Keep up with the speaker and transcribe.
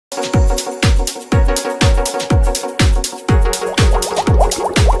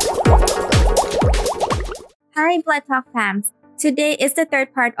Hi Blood Talk fams! Today is the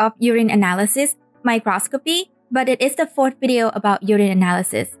third part of urine analysis, microscopy, but it is the fourth video about urine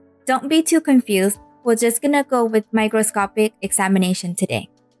analysis. Don't be too confused, we're just gonna go with microscopic examination today.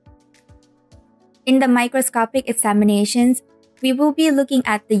 In the microscopic examinations, we will be looking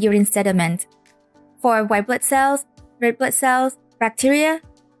at the urine sediment for white blood cells, red blood cells, bacteria,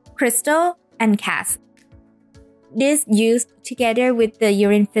 crystal, and cast. This used together with the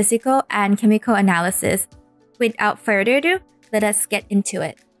urine physical and chemical analysis. Without further ado, let us get into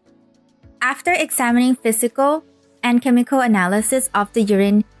it. After examining physical and chemical analysis of the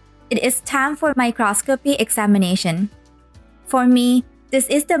urine, it is time for microscopy examination. For me, this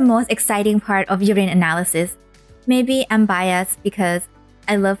is the most exciting part of urine analysis. Maybe I'm biased because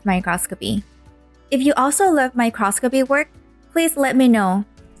I love microscopy. If you also love microscopy work, please let me know.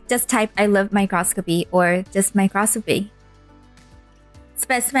 Just type I love microscopy or just microscopy.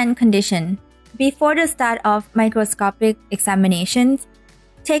 Specimen condition. Before the start of microscopic examinations,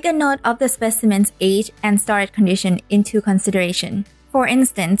 take a note of the specimen's age and storage condition into consideration. For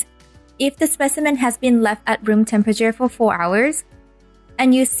instance, if the specimen has been left at room temperature for 4 hours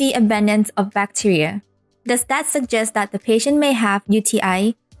and you see abundance of bacteria, does that suggest that the patient may have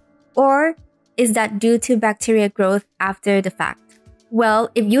UTI, or is that due to bacteria growth after the fact?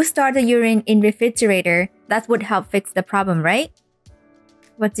 Well, if you store the urine in refrigerator, that would help fix the problem, right?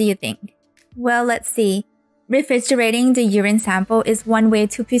 What do you think? Well, let's see. Refrigerating the urine sample is one way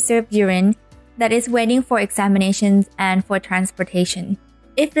to preserve urine that is waiting for examinations and for transportation.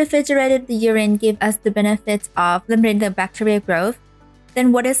 If refrigerated the urine gives us the benefits of limiting the bacteria growth,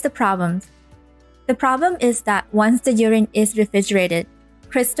 then what is the problem? The problem is that once the urine is refrigerated,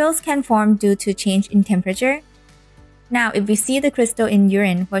 crystals can form due to change in temperature. Now, if we see the crystal in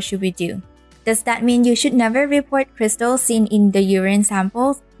urine, what should we do? Does that mean you should never report crystals seen in the urine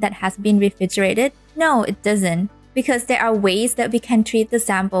samples that has been refrigerated? No, it doesn't, because there are ways that we can treat the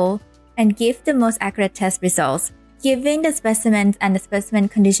sample and give the most accurate test results, given the specimens and the specimen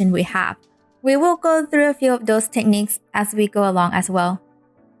condition we have. We will go through a few of those techniques as we go along as well.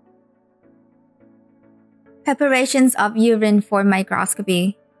 Preparations of urine for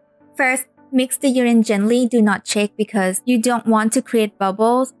microscopy. First, mix the urine gently, do not shake because you don't want to create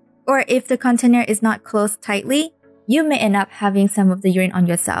bubbles, or if the container is not closed tightly, you may end up having some of the urine on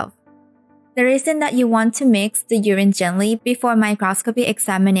yourself. The reason that you want to mix the urine gently before microscopy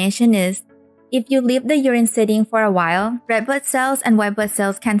examination is, if you leave the urine sitting for a while, red blood cells and white blood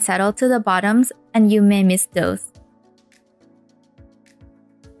cells can settle to the bottoms and you may miss those.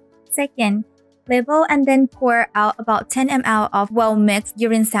 Second, label and then pour out about 10 ml of well-mixed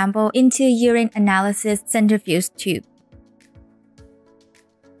urine sample into urine analysis centrifuge tube.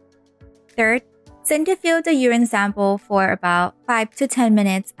 Third, centrifuge the urine sample for about 5 to 10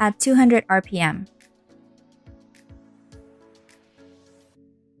 minutes at 200 rpm.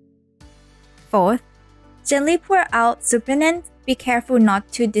 Fourth, gently pour out supplement. Be careful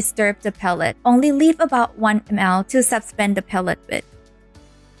not to disturb the pellet. Only leave about 1 ml to suspend the pellet with.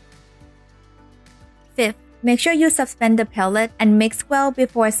 Fifth, make sure you suspend the pellet and mix well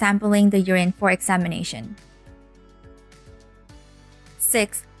before sampling the urine for examination.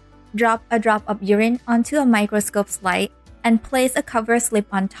 Sixth, drop a drop of urine onto a microscope slide and place a cover slip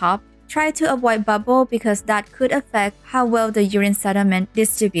on top. Try to avoid bubble because that could affect how well the urine sediment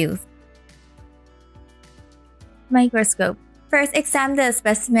distributes. Microscope. First, examine the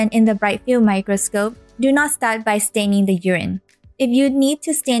specimen in the bright field microscope. Do not start by staining the urine. If you need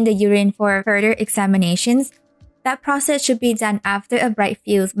to stain the urine for further examinations, that process should be done after a bright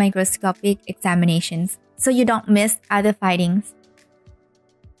field microscopic examinations, so you don't miss other findings.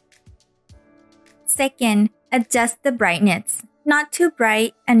 Second, adjust the brightness. Not too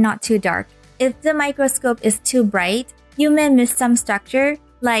bright and not too dark. If the microscope is too bright, you may miss some structure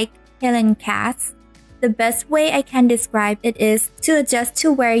like hyaline casts. The best way I can describe it is to adjust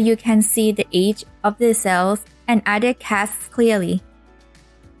to where you can see the age of the cells and other casts clearly.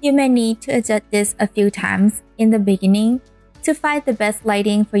 You may need to adjust this a few times in the beginning to find the best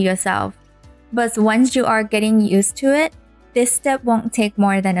lighting for yourself. But once you are getting used to it, this step won't take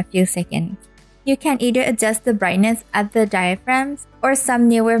more than a few seconds. You can either adjust the brightness at the diaphragms, or some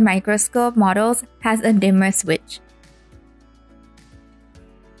newer microscope models has a dimmer switch.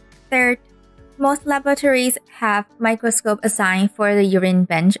 Third, most laboratories have microscope assigned for the urine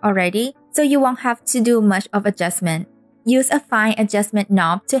bench already, so you won't have to do much of adjustment. Use a fine adjustment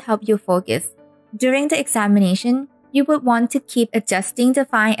knob to help you focus. During the examination, you would want to keep adjusting the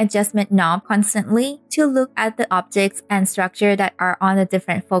fine adjustment knob constantly to look at the objects and structure that are on a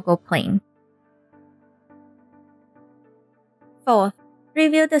different focal plane. Fourth,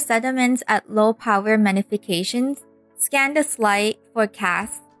 Review the sediments at low power magnifications. Scan the slide for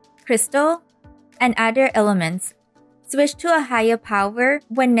casts, crystal, and other elements. Switch to a higher power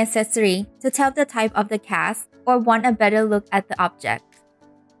when necessary to tell the type of the cast or want a better look at the object.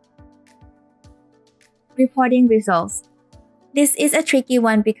 Reporting results. This is a tricky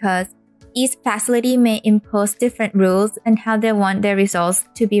one because each facility may impose different rules on how they want their results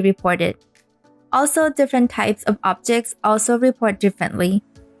to be reported. Also, different types of objects also report differently.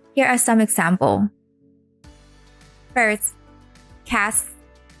 Here are some examples. First, casts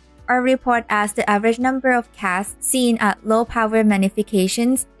are reported as the average number of casts seen at low power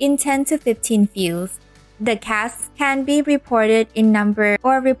magnifications in 10 to 15 fields. The casts can be reported in number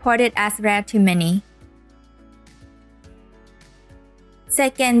or reported as rare to many.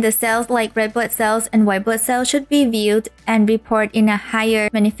 Second, the cells like red blood cells and white blood cells should be viewed and reported in a higher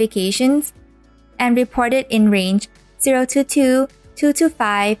magnifications and reported in range 0 to 2, 2 to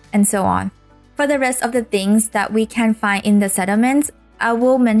 5, and so on. For the rest of the things that we can find in the sediments, I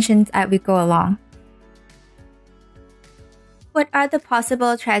will mention as we go along. What are the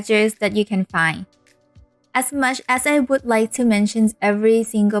possible treasures that you can find? As much as I would like to mention every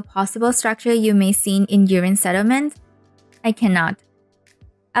single possible structure you may see in urine sediments, I cannot.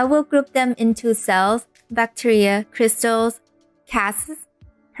 I will group them into cells, bacteria, crystals, casts,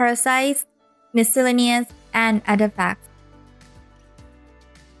 parasites, miscellaneous, and artifacts.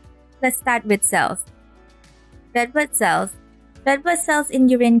 Let's start with cells. Red blood cells. Red blood cells in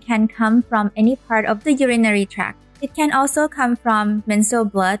urine can come from any part of the urinary tract. It can also come from menstrual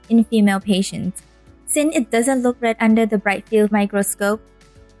blood in female patients, since it doesn't look red under the bright field microscope,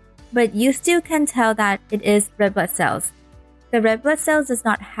 but you still can tell that it is red blood cells. The red blood cells does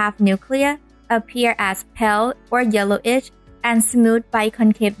not have nuclei, appear as pale or yellowish, and smooth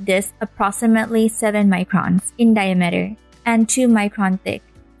biconcave discs approximately 7 microns in diameter and 2 microns thick.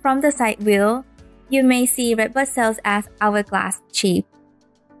 From the side wheel, you may see red blood cells as hourglass shape.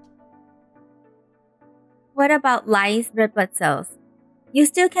 What about light red blood cells? You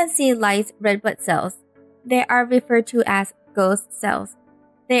still can see light red blood cells. They are referred to as ghost cells.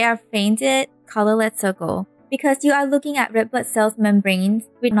 They are fainted, colorless circle, because you are looking at red blood cells membranes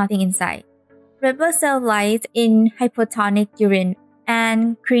with nothing inside. Red blood cell lies in hypotonic urine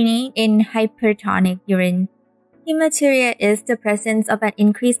and crinate in hypertonic urine. Hematuria is the presence of an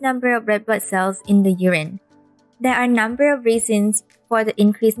increased number of red blood cells in the urine. There are a number of reasons for the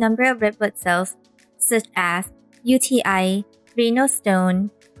increased number of red blood cells, such as UTI, renal stone,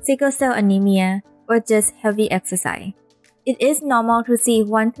 sickle cell anemia, or just heavy exercise. It is normal to see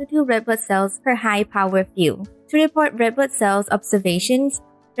 1 to 2 red blood cells per high power field. To report red blood cells observations,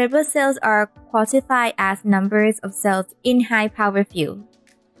 red blood cells are quantified as numbers of cells in high power field.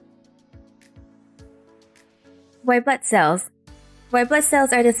 White blood cells. White blood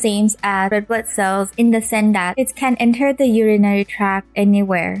cells are the same as red blood cells in the sense that it can enter the urinary tract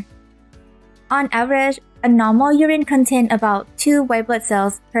anywhere. On average, a normal urine contains about 2 white blood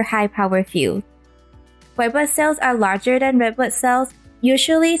cells per high power field. White blood cells are larger than red blood cells,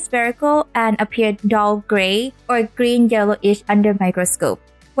 usually spherical and appear dull gray or green-yellowish under microscope.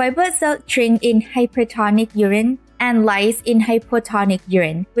 White blood cells shrink in hypertonic urine and lyse in hypotonic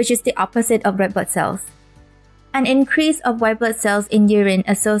urine, which is the opposite of red blood cells. An increase of white blood cells in urine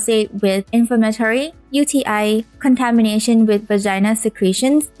associated with inflammatory, UTI, contamination with vagina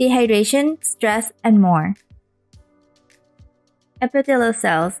secretions, dehydration, stress, and more. Epithelial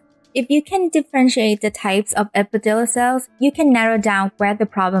cells. If you can differentiate the types of epithelial cells, you can narrow down where the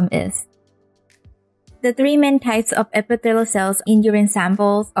problem is. The 3 main types of epithelial cells in urine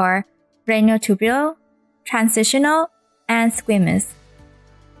samples are renotubular, transitional, and squamous.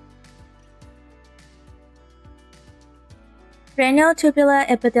 Renotubular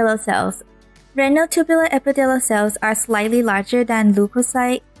epithelial cells. Renotubular epithelial cells are slightly larger than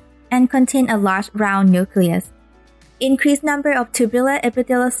leukocytes and contain a large round nucleus. Increased number of tubular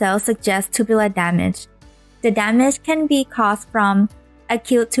epithelial cells suggests tubular damage. The damage can be caused from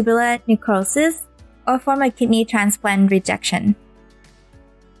acute tubular necrosis or from a kidney transplant rejection.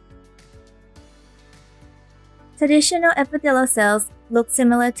 Traditional epithelial cells look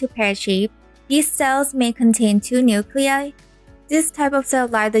similar to pear-shaped. These cells may contain 2 nuclei. This type of cell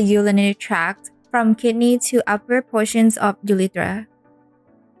line the urinary tract from kidney to upper portions of urethra.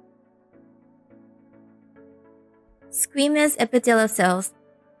 Squamous epithelial cells.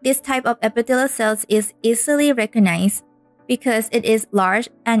 This type of epithelial cells is easily recognized because it is large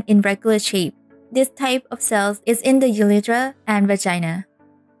and irregular shape. This type of cells is in the urethra and vagina.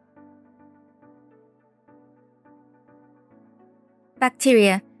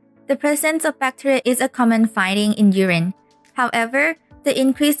 Bacteria. The presence of bacteria is a common finding in urine. However, The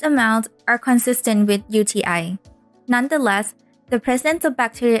increased amounts are consistent with UTI. Nonetheless, the presence of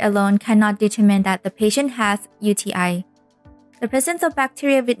bacteria alone cannot determine that the patient has UTI. The presence of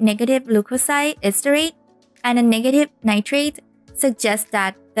bacteria with negative leukocyte esterate and a negative nitrate suggests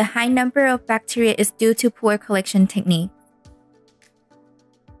that the high number of bacteria is due to poor collection technique.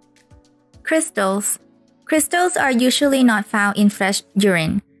 Crystals. Crystals are usually not found in fresh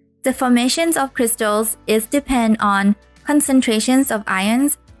urine. The formations of crystals depend on concentrations of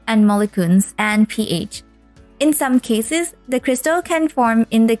ions and molecules and pH. In some cases, the crystal can form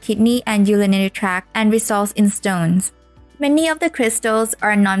in the kidney and urinary tract and result in stones. Many of the crystals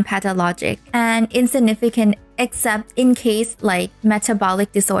are non-pathologic and insignificant except in cases like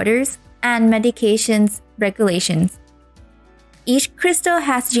metabolic disorders and medications regulations. Each crystal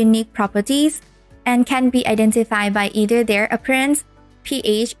has unique properties and can be identified by either their appearance,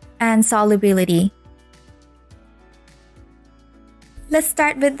 pH, and solubility. Let's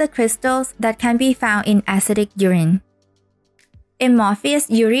start with the crystals that can be found in acidic urine. Amorphous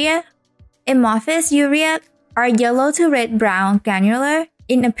urea. Amorphous urea are yellow to red-brown granular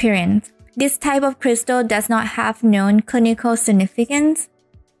in appearance. This type of crystal does not have known clinical significance.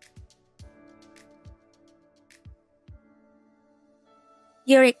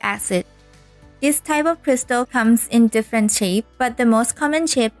 Uric acid. This type of crystal comes in different shapes, but the most common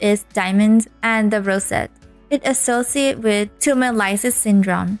shape is diamond and the rosette. It associates with urinalysis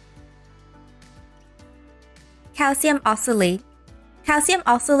syndrome. Calcium oxalate. Calcium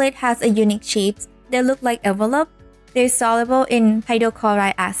oxalate has a unique shape. They look like envelope. They're soluble in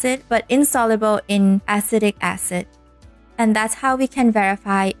hydrochloric acid but insoluble in acetic acid. And that's how we can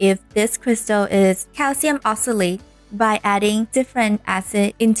verify if this crystal is calcium oxalate by adding different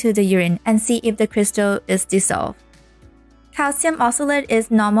acid into the urine and see if the crystal is dissolved. Calcium oxalate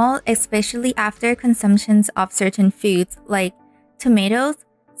is normal especially after consumption of certain foods like tomatoes,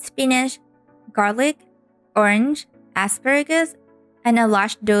 spinach, garlic, orange, asparagus, and a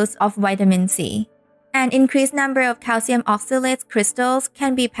large dose of vitamin C. An increased number of calcium oxalate crystals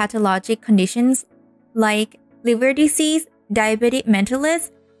can be pathologic conditions like liver disease, diabetic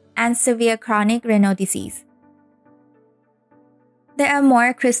mellitus, and severe chronic renal disease. There are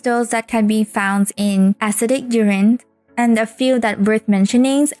more crystals that can be found in acidic urine, and a few that worth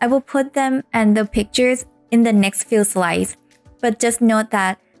mentioning. I will put them and the pictures in the next few slides, but just note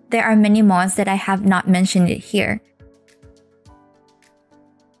that there are many more that I have not mentioned it here.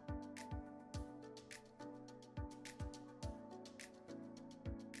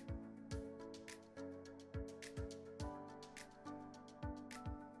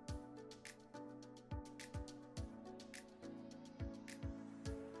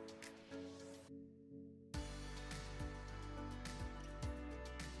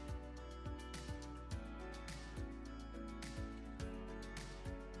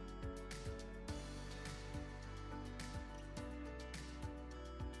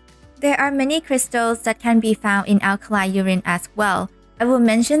 There are many crystals that can be found in alkali urine as well. I will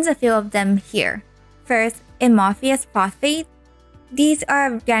mention a few of them here. First, amorphous phosphate. These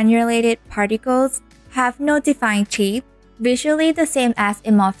are granulated particles, have no defined shape, visually the same as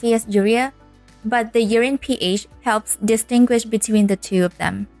amorphous urea, but the urine pH helps distinguish between the two of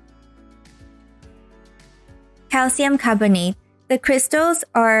them. Calcium carbonate. The crystals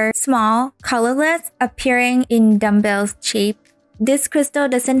are small, colorless, appearing in dumbbell shape. This crystal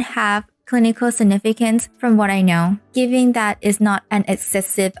doesn't have clinical significance from what I know, given that it's not an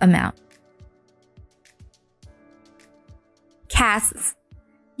excessive amount. Casts.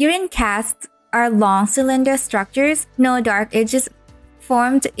 Urine casts are long cylinder structures, no dark edges,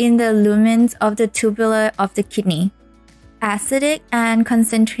 formed in the lumens of the tubula of the kidney. Acidic and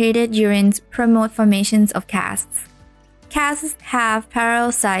concentrated urines promote formations of casts. Casts have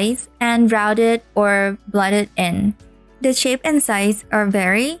parallel sides and rounded or blooded ends. The shape and size are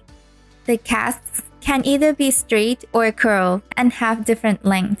vary. The casts can either be straight or curled and have different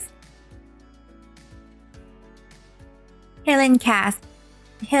lengths. Hyaline cast.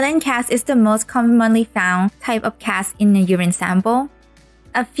 Hyaline cast is the most commonly found type of cast in a urine sample.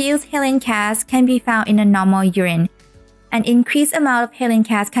 A few hyaline casts can be found in a normal urine. An increased amount of hyaline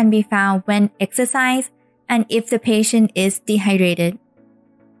casts can be found when exercise and if the patient is dehydrated.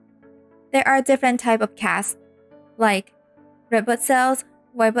 There are different types of casts, like red blood cells,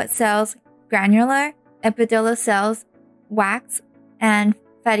 white blood cells, granular, epithelial cells, wax, and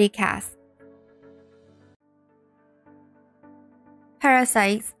fatty casts.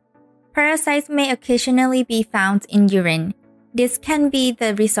 Parasites. Parasites may occasionally be found in urine. This can be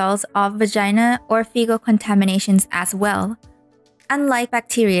the result of vagina or fecal contaminations as well. Unlike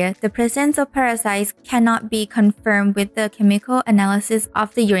bacteria, the presence of parasites cannot be confirmed with the chemical analysis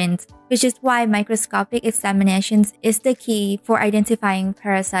of the urine, which is why microscopic examinations is the key for identifying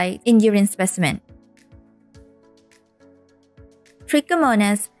parasites in urine specimen.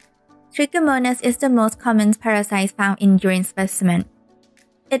 Trichomonas. Trichomonas is the most common parasite found in urine specimen.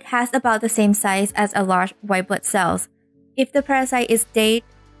 It has about the same size as a large white blood cells. If the parasite is dead,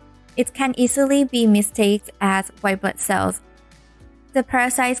 it can easily be mistaken as white blood cells. The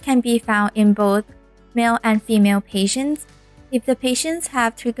parasites can be found in both male and female patients. If the patients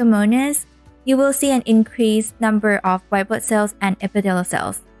have trichomonas, you will see an increased number of white blood cells and epithelial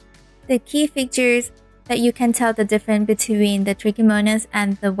cells. The key features that you can tell the difference between the trichomonas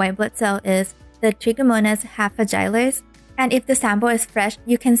and the white blood cell is the trichomonas have flagellars, and if the sample is fresh,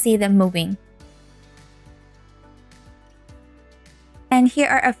 you can see them moving. And here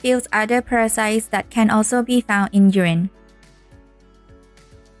are a few other parasites that can also be found in urine.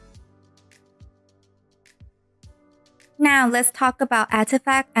 Now let's talk about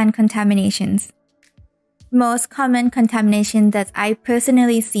artifacts and contaminations. Most common contamination that I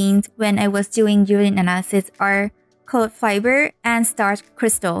personally seen when I was doing urine analysis are cloth fiber and starch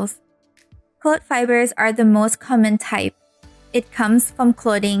crystals. Cloth fibers are the most common type. It comes from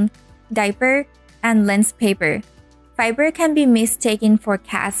clothing, diaper, and lens paper. Fiber can be mistaken for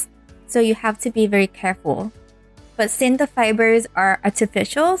cast, so you have to be very careful. But since the fibers are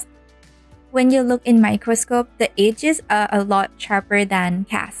artificial, when you look in microscope, the edges are a lot sharper than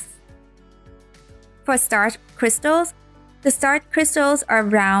casts. For starch crystals, the starch crystals are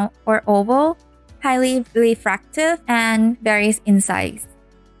round or oval, highly refractive, and varies in size.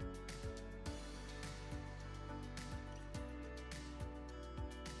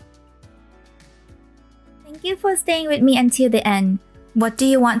 Thank you for staying with me until the end. What do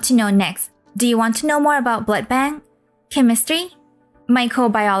you want to know next? Do you want to know more about blood bank, chemistry,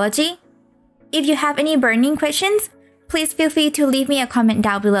 microbiology? If you have any burning questions, please feel free to leave me a comment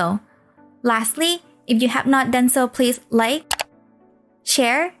down below. Lastly, if you have not done so, please like,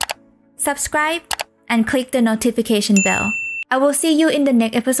 share, subscribe, and click the notification bell. I will see you in the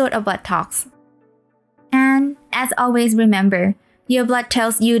next episode of Blood Talks. And as always, remember, your blood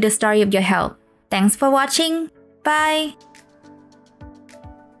tells you the story of your health. Thanks for watching. Bye!